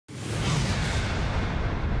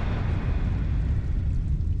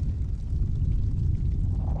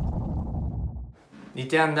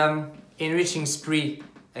Nithyananda enriching spree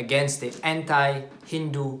against the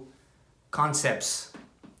anti-Hindu concepts,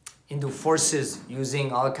 Hindu forces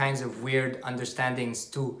using all kinds of weird understandings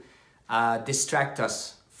to distract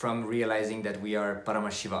us from realizing that we are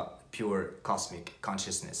Paramashiva, pure cosmic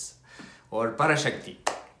consciousness, or Parashakti.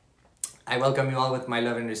 I welcome you all with my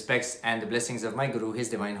love and respects and the blessings of my Guru, His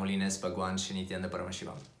Divine Holiness, Bhagwan Shri Nithyananda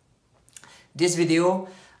Paramashiva. This video,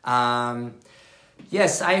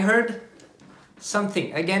 yes, I heard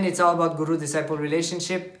something. Again, it's all about Guru-disciple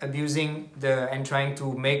relationship, abusing and trying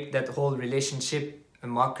to make that whole relationship a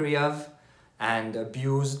mockery of and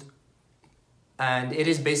abused. And it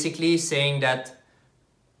is basically saying that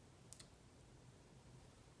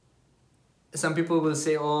some people will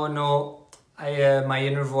say, oh no, my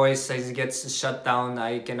inner voice gets shut down.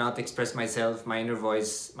 I cannot express myself. My inner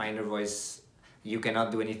voice, you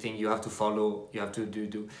cannot do anything. You have to follow, you have to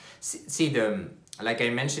do. See, like I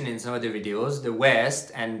mentioned in some other videos, the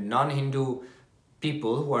West and non-Hindu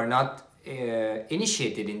people who are not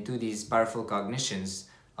initiated into these powerful cognitions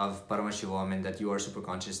of Paramashiva and that you are super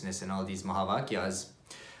consciousness and all these Mahavakyas,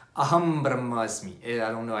 Aham Brahmasmi.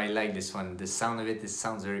 I don't know, I like this one. The sound of it,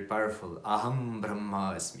 sounds very powerful. Aham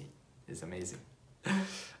Brahmasmi. It's amazing.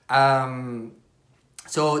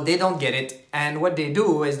 So they don't get it, and what they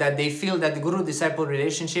do is that they feel that the guru-disciple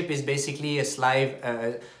relationship is basically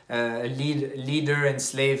a leader and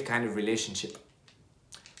slave kind of relationship,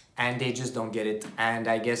 and they just don't get it. And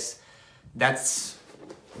I guess that's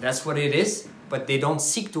what it is, but they don't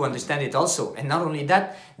seek to understand it also. And not only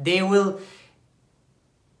that, they will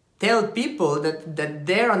tell people that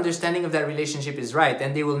their understanding of that relationship is right,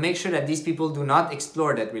 and they will make sure that these people do not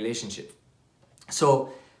explore that relationship.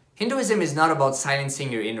 So Hinduism is not about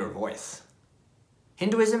silencing your inner voice.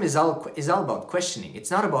 Hinduism is all about questioning.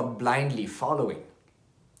 It's not about blindly following.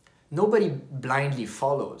 Nobody blindly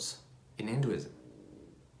follows in Hinduism.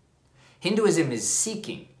 Hinduism is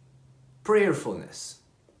seeking, prayerfulness.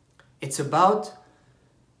 It's about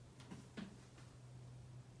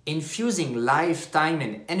infusing life, time,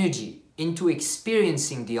 and energy into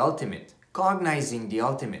experiencing the ultimate, cognizing the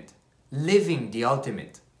ultimate, living the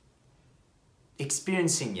ultimate.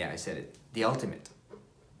 Experiencing, yeah, I said it, the ultimate.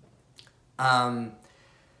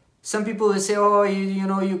 Some people will say, oh, you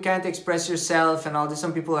know, you can't express yourself and all this.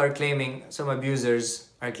 Some people are claiming, some abusers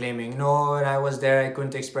are claiming, no, when I was there, I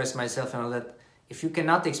couldn't express myself and all that. If you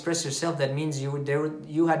cannot express yourself, that means you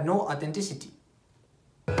had no authenticity.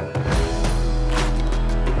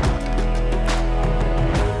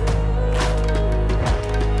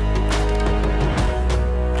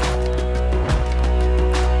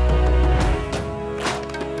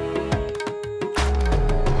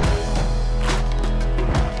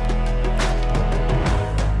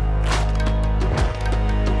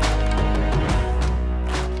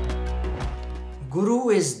 Guru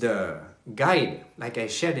is the guide, like I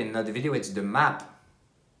shared in another video, it's the map.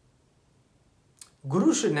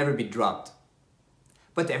 Guru should never be dropped.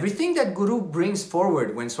 But everything that Guru brings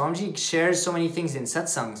forward, when Swamiji shares so many things in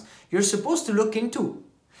satsangs, you're supposed to look into.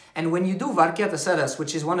 And when you do Varkyata Sadas,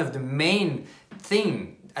 which is one of the main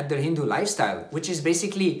thing at the Hindu lifestyle, which is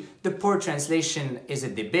basically, the poor translation is a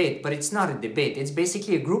debate, but it's not a debate. It's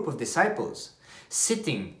basically a group of disciples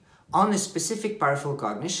sitting on a specific powerful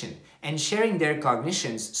cognition and sharing their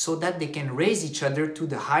cognitions so that they can raise each other to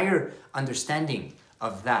the higher understanding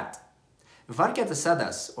of that. Varkyata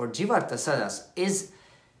Sadas or Jivarta Sadas is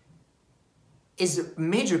a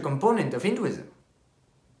major component of Hinduism.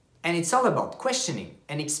 And it's all about questioning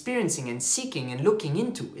and experiencing and seeking and looking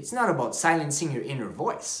into. It's not about silencing your inner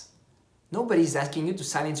voice. Nobody's asking you to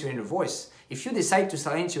silence your inner voice. If you decide to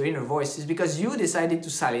silence your inner voice, it's because you decided to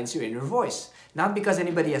silence your inner voice, not because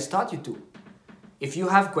anybody has taught you to. If you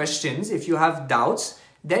have questions, if you have doubts,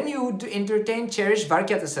 then you entertain, cherish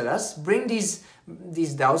Varkyata Sadas, bring these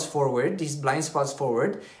doubts forward, these blind spots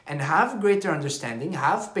forward, and have greater understanding,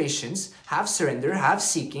 have patience, have surrender, have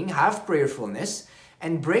seeking, have prayerfulness,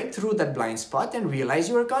 and break through that blind spot and realize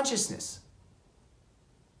your consciousness.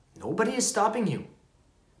 Nobody is stopping you.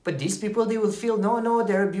 But these people, they will feel, no,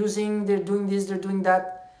 they're abusing, they're doing this, they're doing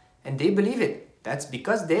that, and they believe it. That's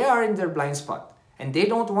because they are in their blind spot, and they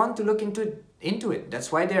don't want to look into it.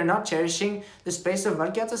 That's why they're not cherishing the space of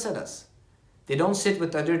Varkyata Sadas. They don't sit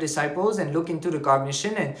with other disciples and look into the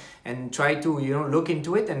cognition and try to, look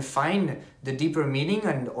into it and find the deeper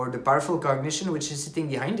meaning or the powerful cognition which is sitting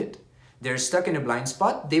behind it. They're stuck in a blind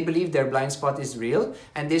spot. They believe their blind spot is real,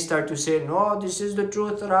 and they start to say, no, this is the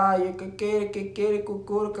truth.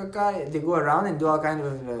 They go around and do all kind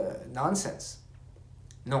of nonsense.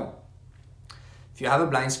 No. If you have a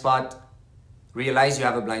blind spot, realize you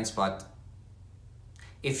have a blind spot.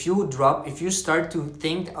 If you start to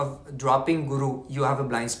think of dropping Guru, you have a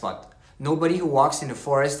blind spot. Nobody who walks in a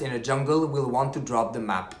forest, in a jungle, will want to drop the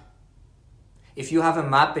map. If you have a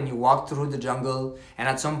map and you walk through the jungle and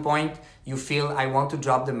at some point you feel, I want to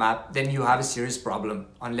drop the map, then you have a serious problem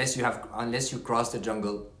unless you cross the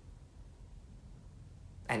jungle.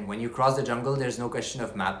 And when you cross the jungle, there's no question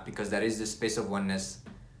of map, because that is the space of oneness.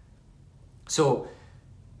 So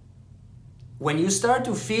when you start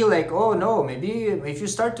to feel like, oh no, maybe if you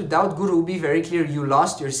start to doubt Guru, be very clear, you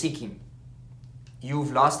lost your seeking.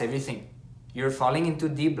 You've lost everything. You're falling into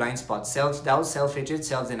deep blind spots, self-doubt, self-hatred,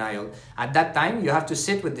 self-denial. At that time, you have to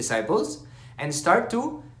sit with disciples and start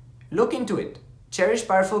to look into it. Cherish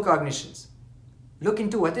powerful cognitions. Look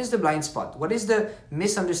into what is the blind spot, what is the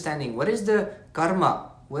misunderstanding, what is the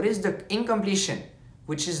karma, what is the incompletion,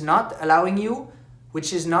 which is not allowing you,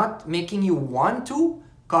 which is not making you want to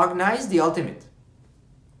cognize the ultimate.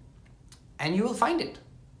 And you will find it.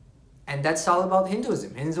 And that's all about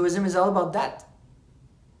Hinduism. Hinduism is all about that.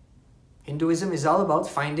 Hinduism is all about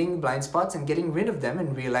finding blind spots and getting rid of them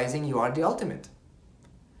and realizing you are the ultimate.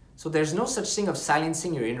 So there's no such thing of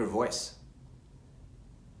silencing your inner voice.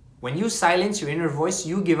 When you silence your inner voice,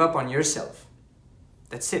 you give up on yourself.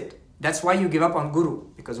 That's it. That's why you give up on Guru.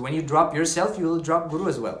 Because when you drop yourself, you will drop Guru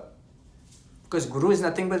as well. Because Guru is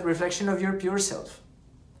nothing but reflection of your pure self.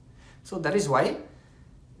 So that is why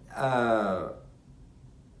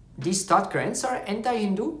these thought currents are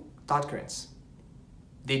anti-Hindu thought currents.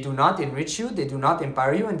 They do not enrich you, they do not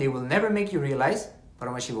empower you, and they will never make you realize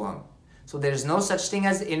Paramashiva. So there is no such thing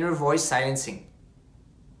as inner voice silencing.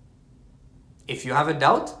 If you have a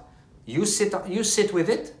doubt, you sit with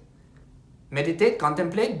it, meditate,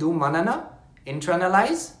 contemplate, do manana,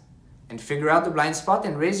 internalize, and figure out the blind spot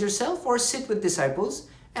and raise yourself, or sit with disciples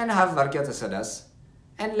and have Varkyata Sadas.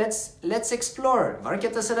 And let's explore.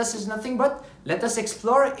 Varkyata Sadas is nothing but let us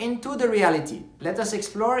explore into the reality. Let us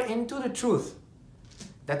explore into the truth.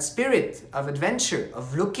 That spirit of adventure,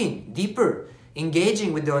 of looking deeper,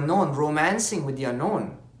 engaging with the unknown, romancing with the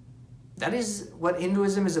unknown. That is what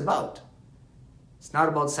Hinduism is about. It's not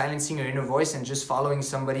about silencing your inner voice and just following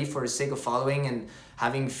somebody for the sake of following and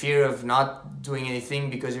having fear of not doing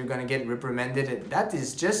anything because you're going to get reprimanded. That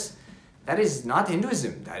is not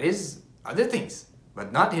Hinduism. That is other things,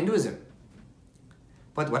 but not Hinduism.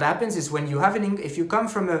 But what happens is when you have if you come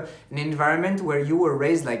from an environment where you were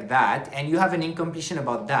raised like that and you have an incompletion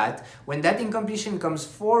about that, when that incompletion comes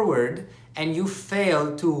forward and you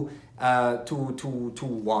fail to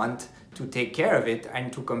want to take care of it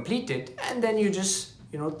and to complete it, and then you just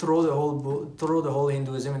throw the whole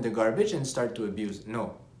Hinduism in the garbage and start to abuse.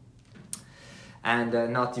 No. And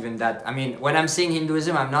not even that. I mean, when I'm saying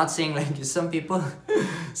Hinduism, I'm not saying like some people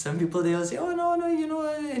they'll say, oh no,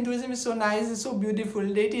 Hinduism is so nice, it's so beautiful,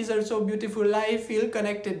 deities are so beautiful, I feel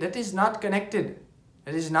connected. That is not connected.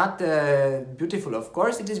 That is not beautiful. Of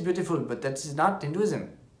course it is beautiful, but that is not Hinduism.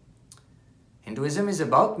 Hinduism is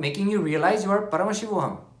about making you realize you are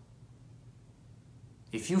Paramashiva.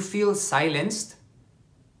 If you feel silenced,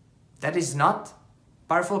 that is not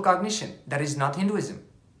powerful cognition. That is not Hinduism.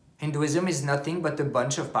 Hinduism is nothing but a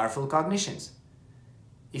bunch of powerful cognitions.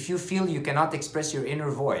 If you feel you cannot express your inner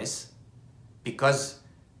voice because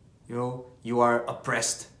you are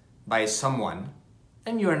oppressed by someone,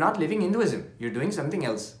 then you are not living Hinduism. You're doing something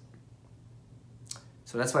else.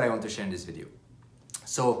 So that's what I want to share in this video.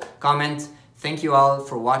 So comment. Thank you all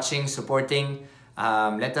for watching, supporting.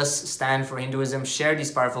 Let us stand for Hinduism, share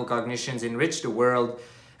these powerful cognitions, enrich the world,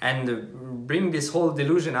 and bring this whole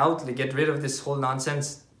delusion out, get rid of this whole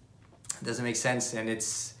nonsense. It doesn't make sense, and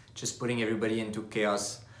it's just putting everybody into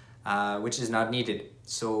chaos, which is not needed.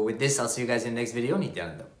 So with this, I'll see you guys in the next video.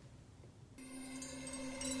 Nithyananda.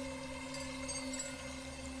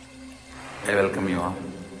 I welcome you all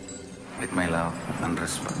with my love and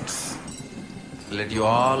respect. Let you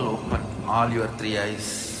all open all your three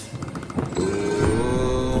eyes.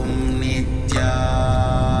 Om Nithyananda.